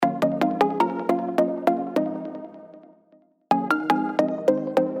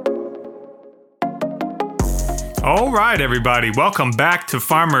All right, everybody. Welcome back to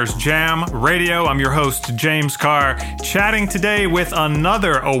Farmers Jam Radio. I'm your host, James Carr, chatting today with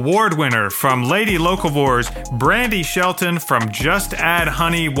another award winner from Lady Locavores, Brandi Shelton from Just Add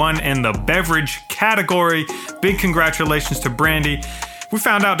Honey, won in the beverage category. Big congratulations to Brandi. We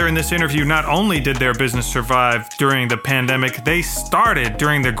found out during this interview, not only did their business survive during the pandemic, they started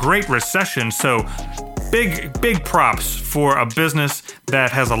during the Great Recession. So big props for a business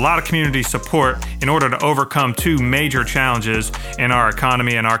that has a lot of community support in order to overcome two major challenges in our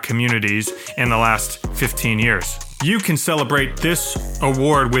economy and our communities in the last 15 years. You can celebrate this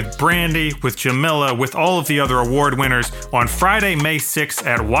award with Brandi, with Jamila, with all of the other award winners on Friday, May 6th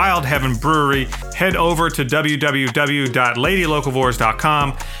at Wild Heaven Brewery. Head over to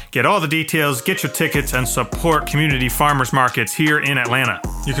www.ladylocavores.com. Get all the details, get your tickets, and support community farmers markets here in Atlanta.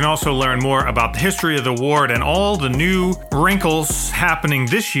 You can also learn more about the history of the award and all the new wrinkles happening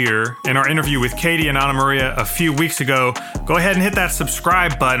this year in our interview with Katie and Anna Maria a few weeks ago. Go ahead and hit that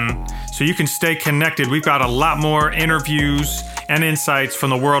subscribe button so you can stay connected. We've got a lot more interviews and insights from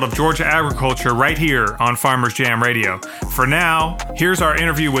the world of Georgia agriculture right here on Farmers Jam Radio. For now, here's our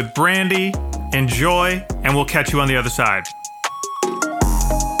interview with Brandi. Enjoy, and we'll catch you on the other side.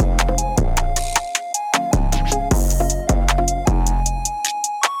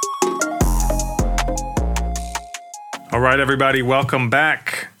 All right, everybody, welcome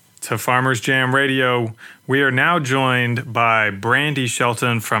back to Farmers Jam Radio. We are now joined by Brandi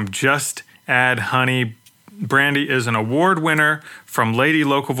Shelton from Just Add Honey. Brandi is an award winner from Lady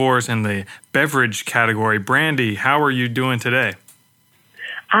Locavores in the beverage category. Brandi, how are you doing today?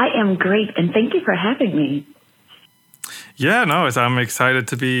 I am great, and thank you for having me. Yeah, no, I'm excited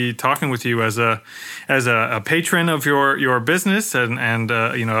to be talking with you as a patron of your business and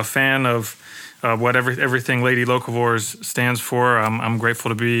a fan of everything Lady Locavores stands for. I'm grateful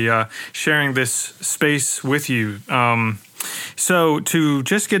to be sharing this space with you. So to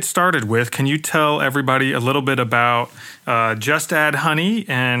just get started with, can you tell everybody a little bit about Just Add Honey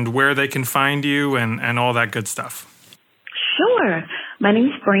and where they can find you and all that good stuff? Sure. My name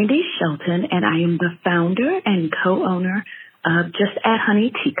is Brandi Shelton, and I am the founder and co-owner of Just Add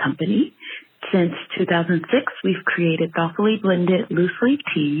Honey Tea Company. Since 2006, we've created thoughtfully blended loose-leaf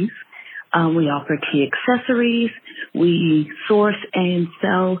teas. We offer tea accessories. We source and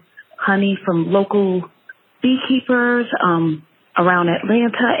sell honey from local beekeepers around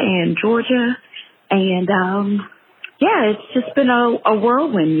Atlanta and Georgia. And, it's just been a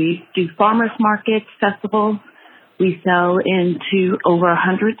whirlwind. We do farmers markets, festivals. We sell into over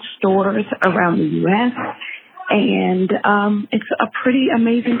 100 stores around the U.S., and it's a pretty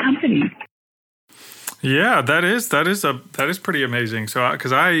amazing company. Yeah, that is pretty amazing. So,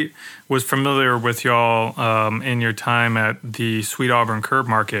 because I was familiar with y'all in your time at the Sweet Auburn Curb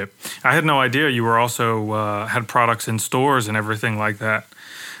Market, I had no idea you were also had products in stores and everything like that.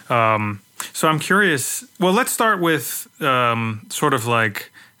 So I'm curious. Well, let's start with sort of like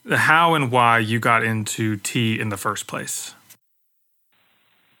the how and why you got into tea in the first place.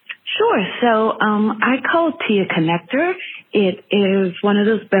 Sure. So I call tea a connector. It is one of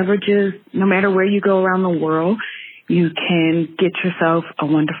those beverages, no matter where you go around the world, you can get yourself a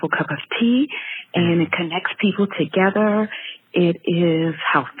wonderful cup of tea, and it connects people together. It is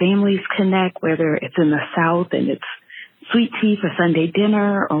how families connect, whether it's in the South and it's sweet tea for Sunday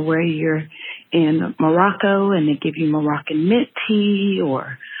dinner, or where you're in Morocco and they give you Moroccan mint tea,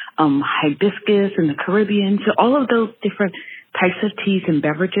 or hibiscus in the Caribbean. So all of those different types of teas and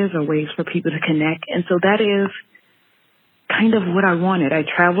beverages are ways for people to connect. And so that is kind of what I wanted. I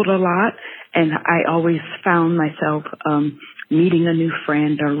traveled a lot, and I always found myself meeting a new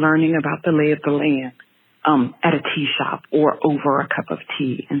friend or learning about the lay of the land at a tea shop or over a cup of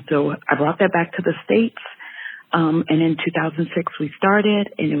tea. And so I brought that back to the States. And in 2006 we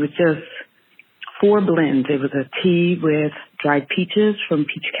started, and it was just 4 blends. It was a tea with dried peaches from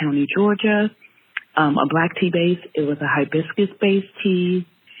Peach County, Georgia, a black tea base. It was a hibiscus-based tea.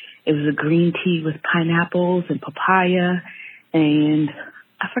 It was a green tea with pineapples and papaya, and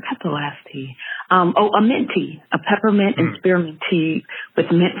I forgot the last tea. A mint tea, a peppermint and spearmint tea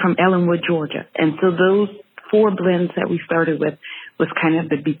with mint from Ellenwood, Georgia. And so those 4 blends that we started with was kind of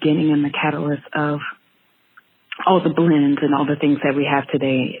the beginning and the catalyst of all the blends and all the things that we have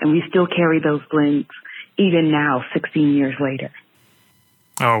today. And we still carry those blends even now, 16 years later.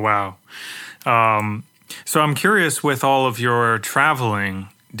 Oh, wow. So I'm curious, with all of your traveling,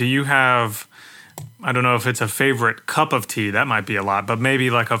 do you have, I don't know if it's a favorite cup of tea, that might be a lot, but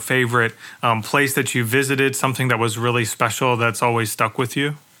maybe like a favorite place that you visited, something that was really special that's always stuck with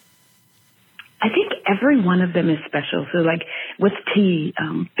you? I think every one of them is special. So like with tea,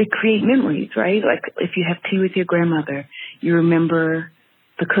 they create memories, right? Like if you have tea with your grandmother, you remember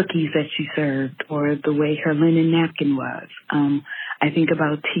the cookies that she served or the way her linen napkin was. I think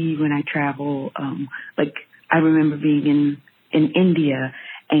about tea when I travel. Like I remember being in India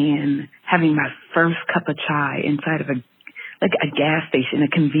and having my first cup of chai inside of a gas station, a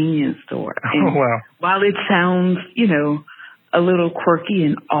convenience store. And oh, wow. while it sounds, a little quirky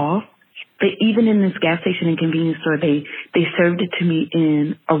and off, even in this gas station and convenience store, they served it to me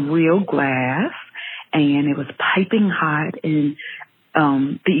in a real glass, and it was piping hot, and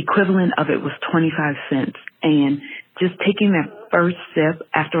the equivalent of it was 25 cents. And just taking that first sip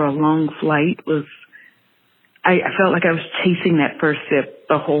after a long flight I felt like I was chasing that first sip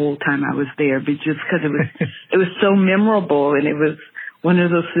the whole time I was there, but just because it was so memorable, and it was one of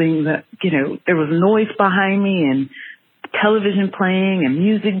those things that, there was noise behind me and television playing and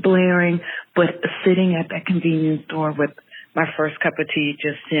music blaring, but sitting at that convenience store with my first cup of tea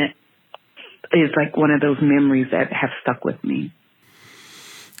is like one of those memories that have stuck with me.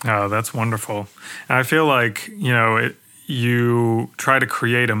 Oh, that's wonderful. And I feel like, you try to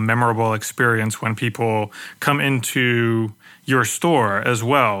create a memorable experience when people come into your store as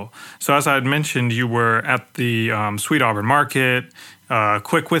well. So as I had mentioned, you were at the Sweet Auburn Market,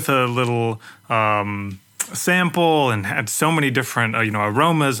 quick with a little sample, and had so many different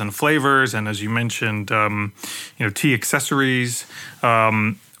aromas and flavors, and as you mentioned, tea accessories.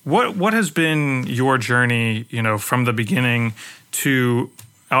 What has been your journey, from the beginning to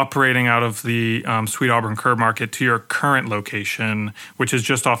operating out of the Sweet Auburn Curb Market to your current location, which is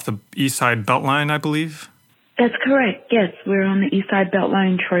just off the East Side Beltline, I believe? That's correct. Yes, we're on the East Side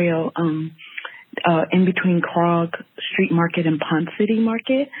Beltline Trail, in between Krog Street Market and Pond City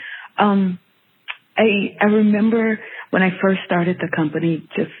Market. I remember when I first started the company,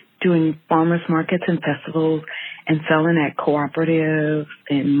 just doing farmers markets and festivals and selling at cooperatives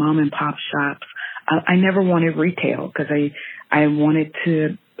and mom and pop shops. I never wanted retail because I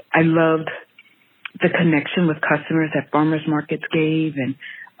loved the connection with customers that farmers markets gave, and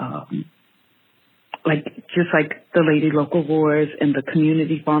just like the Lady Local Wars and the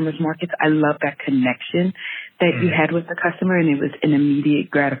community farmers markets, I love that connection that you had with the customer, and it was an immediate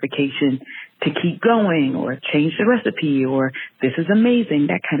gratification to keep going or change the recipe or this is amazing,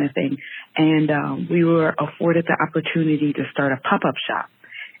 that kind of thing. And we were afforded the opportunity to start a pop-up shop,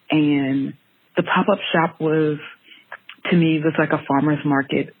 and the pop-up shop to me, was like a farmer's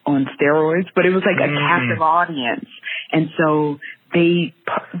market on steroids, but it was like a captive audience. And so they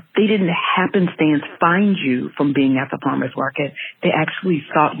didn't happenstance find you from being at the farmer's market. They actually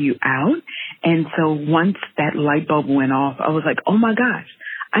sought you out. And so once that light bulb went off, I was like, oh my gosh,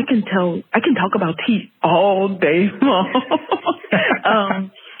 I can talk about tea all day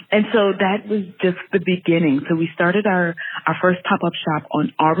long. And so that was just the beginning. So we started our first pop-up shop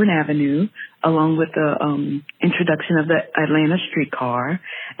on Auburn Avenue, along with the introduction of the Atlanta streetcar.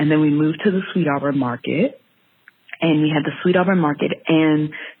 And then we moved to the Sweet Auburn Market. And we had the Sweet Auburn Market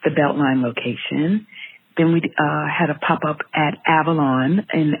and the Beltline location. Then we had a pop-up at Avalon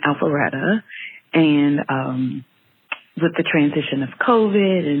in Alpharetta. And with the transition of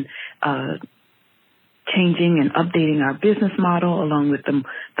COVID and changing and updating our business model, along with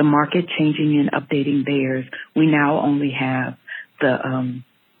the market changing and updating theirs, we now only have the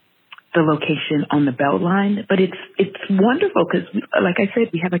location on the Beltline. But it's wonderful because, like I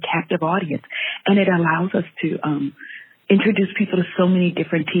said, we have a captive audience, and it allows us to introduce people to so many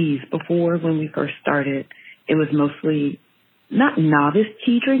different teas. Before, when we first started, it was mostly not novice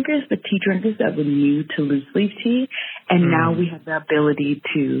tea drinkers, but tea drinkers that were new to loose leaf tea. And now we have the ability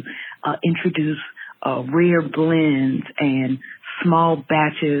to introduce rare blends and small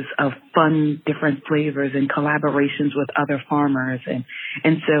batches of fun, different flavors and collaborations with other farmers.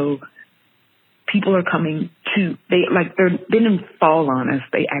 And so people are coming they didn't fall on us.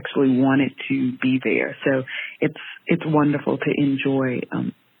 They actually wanted to be there. So it's wonderful to enjoy,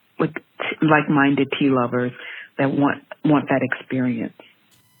 with like-minded tea lovers that want that experience.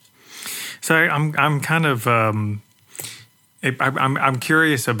 So I'm kind of, I'm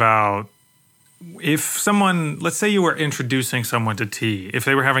curious about, if someone, let's say you were introducing someone to tea, if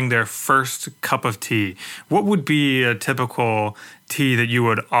they were having their first cup of tea, what would be a typical tea that you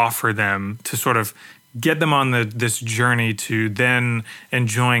would offer them to sort of get them on this journey to then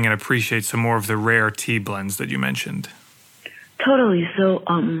enjoying and appreciate some more of the rare tea blends that you mentioned? Totally. So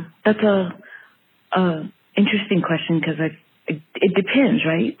that's a interesting question, because it depends,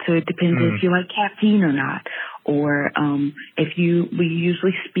 right? So it depends if you like caffeine or not. Or we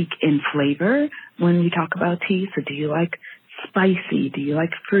usually speak in flavor when we talk about tea. So do you like spicy? Do you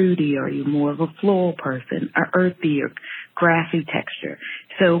like fruity? Or are you more of a floral person, or earthy or grassy texture?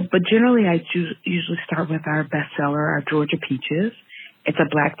 So, but generally I usually start with our bestseller, our Georgia Peaches. It's a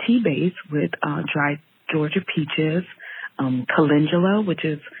black tea base with dried Georgia peaches, calendula, which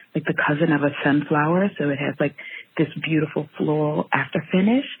is like the cousin of a sunflower. So it has like this beautiful floral after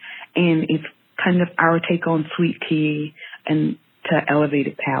finish. And it's kind of our take on sweet tea and to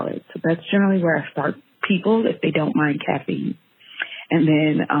elevated palate. So that's generally where I start people if they don't mind caffeine. And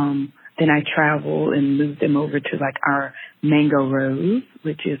then I travel and move them over to like our Mango Rose,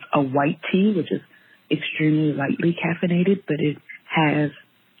 which is a white tea, which is extremely lightly caffeinated, but it has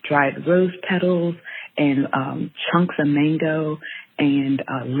dried rose petals and chunks of mango and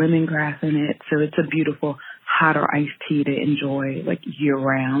lemongrass in it. So it's a beautiful hot or iced tea to enjoy like year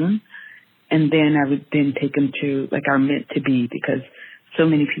round. And then I would then take them to like our mint to be, because so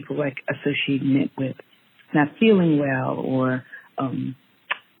many people like associate mint with not feeling well or an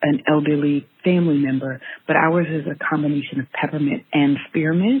elderly family member. But ours is a combination of peppermint and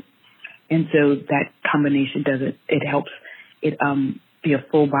spearmint. And so that combination it helps it be a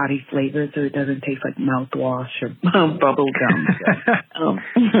full body flavor, so it doesn't taste like mouthwash or bubble gum. So,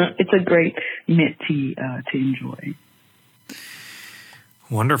 it's a great mint tea to enjoy.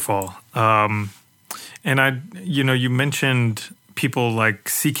 Wonderful. And you mentioned people like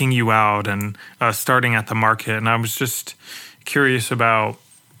seeking you out and starting at the market. And I was just curious about,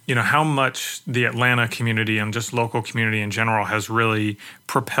 how much the Atlanta community and just local community in general has really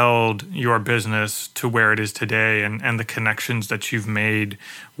propelled your business to where it is today and the connections that you've made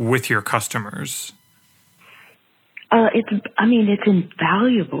with your customers. It's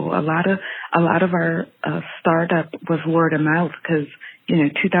invaluable. A lot of our startup was word of mouth because,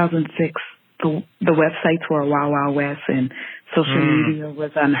 2006, the websites were a wild, wild west and social media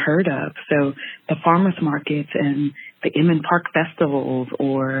was unheard of. So the farmers markets and the Inman Park festivals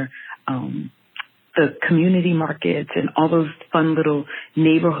or the community markets and all those fun little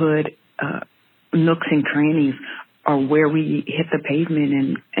neighborhood nooks and crannies are where we hit the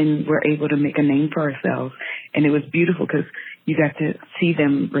pavement and we're able to make a name for ourselves. And it was beautiful because you got to see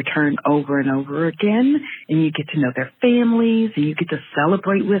them return over and over again, and you get to know their families, and you get to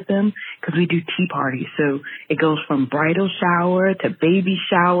celebrate with them because we do tea parties. So it goes from bridal shower to baby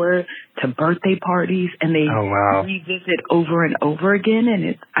shower to birthday parties, and they revisit over and over again.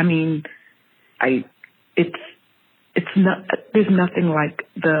 And there's nothing like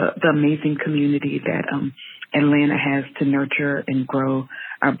the amazing community that Atlanta has to nurture and grow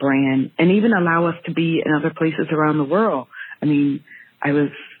our brand and even allow us to be in other places around the world. I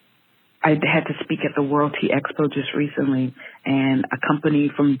had to speak at the World Tea Expo just recently, and a company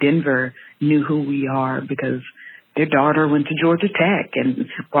from Denver knew who we are because their daughter went to Georgia Tech and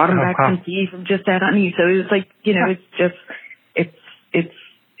brought them back some tea from just that honey. So it was like,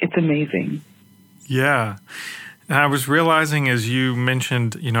 it's amazing. Yeah. And I was realizing as you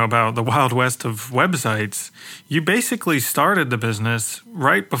mentioned, about the Wild West of websites, you basically started the business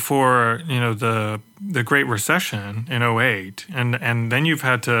right before, the Great Recession in 2008. And then you've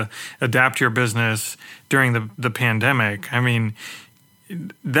had to adapt your business during the pandemic.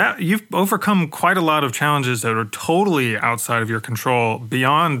 That you've overcome quite a lot of challenges that are totally outside of your control,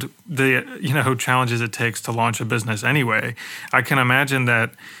 beyond the, challenges it takes to launch a business anyway. I can imagine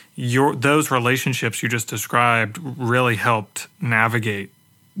that those relationships you just described really helped navigate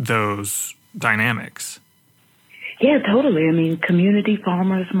those dynamics. Yeah, totally. Community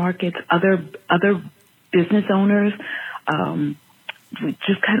farmers markets, other business owners,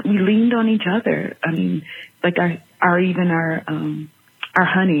 we leaned on each other. Like our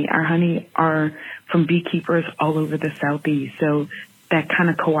honey are from beekeepers all over the Southeast. So that kind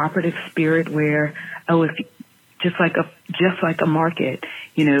of cooperative spirit where, just like a market,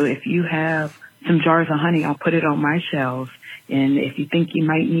 if you have some jars of honey, I'll put it on my shelves. And if you think you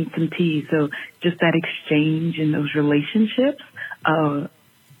might need some tea, so just that exchange and those relationships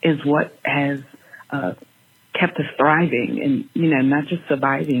is what has kept us thriving, and not just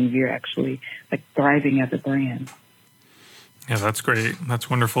surviving. We're actually like thriving as a brand. Yeah, that's great. That's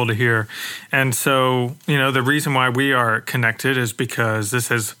wonderful to hear. And so, the reason why we are connected is because this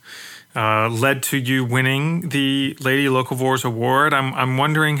has led to you winning the Lady Locavores Award. I'm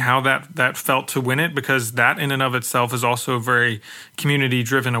wondering how that felt to win it, because that in and of itself is also a very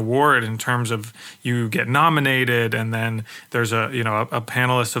community-driven award in terms of you get nominated, and then there's a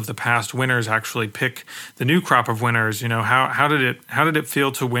panelist of the past winners actually pick the new crop of winners. How did it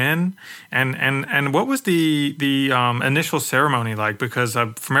feel to win, and what was the initial ceremony like? Because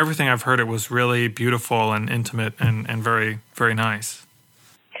from everything I've heard, it was really beautiful and intimate and very, very nice.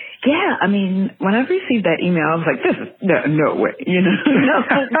 Yeah, I mean, when I received that email, I was like, "This is no way," you know, no,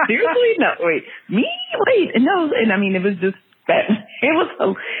 seriously, no, wait, me, wait, no, and I mean, it was just that. It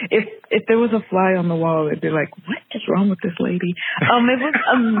was if there was a fly on the wall, it'd be like, "What is wrong with this lady?" It was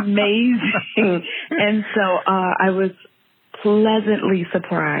amazing, and so I was pleasantly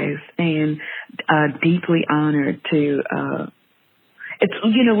surprised and deeply honored to. It's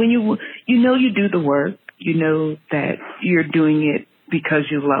when you do the work, you know that you're doing it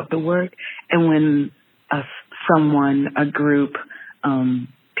because you love the work, and when a group,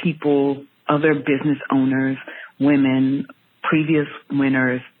 people, other business owners, women, previous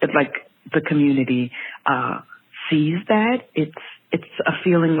winners, it's like the community sees that, it's a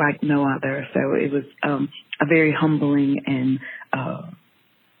feeling like no other. So it was a very humbling and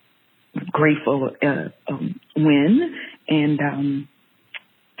grateful win, and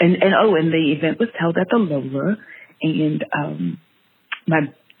the event was held at the Lola, and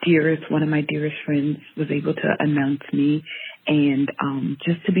one of my dearest friends was able to announce me, and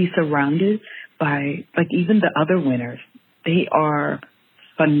just to be surrounded by, like, even the other winners, they are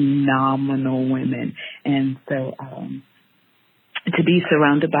phenomenal women, and so to be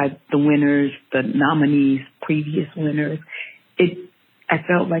surrounded by the winners, the nominees, previous winners, I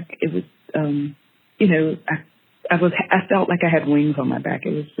felt like it was, I felt like I had wings on my back.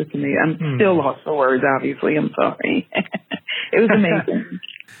 It was just amazing. I'm still lost for words, obviously. I'm sorry. It was amazing.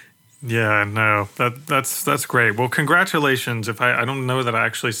 Yeah, no, that's great. Well, congratulations. I don't know that I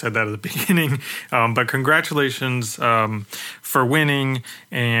actually said that at the beginning, but congratulations for winning.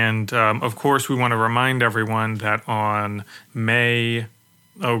 And of course, we want to remind everyone that on May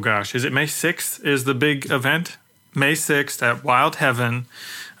 6th is the big event? May 6th at Wild Heaven.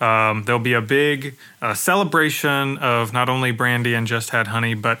 There'll be a big celebration of not only Brandi and Just Had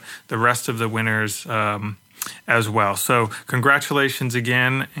Honey, but the rest of the winners as well. So congratulations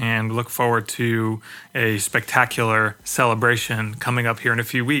again, and look forward to a spectacular celebration coming up here in a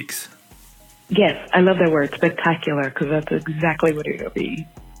few weeks. Yes, I love that word, spectacular, because that's exactly what it'll be.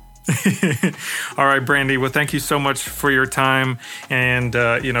 All right, Brandi. Well, thank you so much for your time, and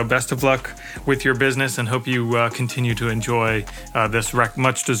best of luck with your business, and hope you continue to enjoy this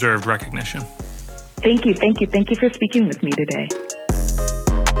much-deserved recognition. Thank you for speaking with me today.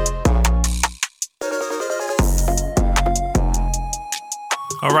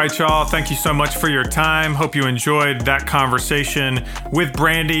 All right, y'all. Thank you so much for your time. Hope you enjoyed that conversation with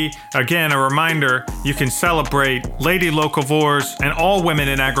Brandi. Again, a reminder, you can celebrate Lady Locavores and all women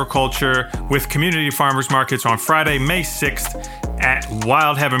in agriculture with community farmers markets on Friday, May 6th at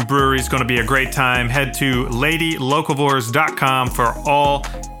Wild Heaven Brewery. It's going to be a great time. Head to ladylocavores.com for all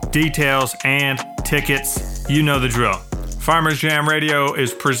details and tickets. You know the drill. Farmers Jam Radio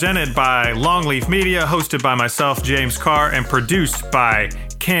is presented by Longleaf Media, hosted by myself, James Carr, and produced by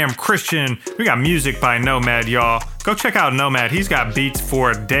Cam Christian. We got music by Nomad, y'all. Go check out Nomad. He's got beats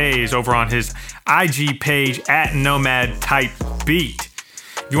for days over on his IG page at Nomad Type Beat.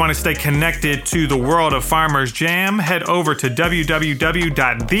 If you want to stay connected to the world of Farmers Jam, head over to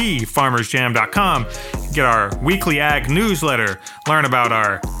www.thefarmersjam.com. Get our weekly ag newsletter, learn about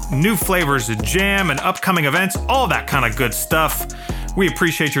our new flavors of jam and upcoming events, all that kind of good stuff. We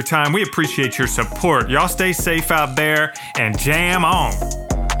appreciate your time. We appreciate your support. Y'all stay safe out there and jam on.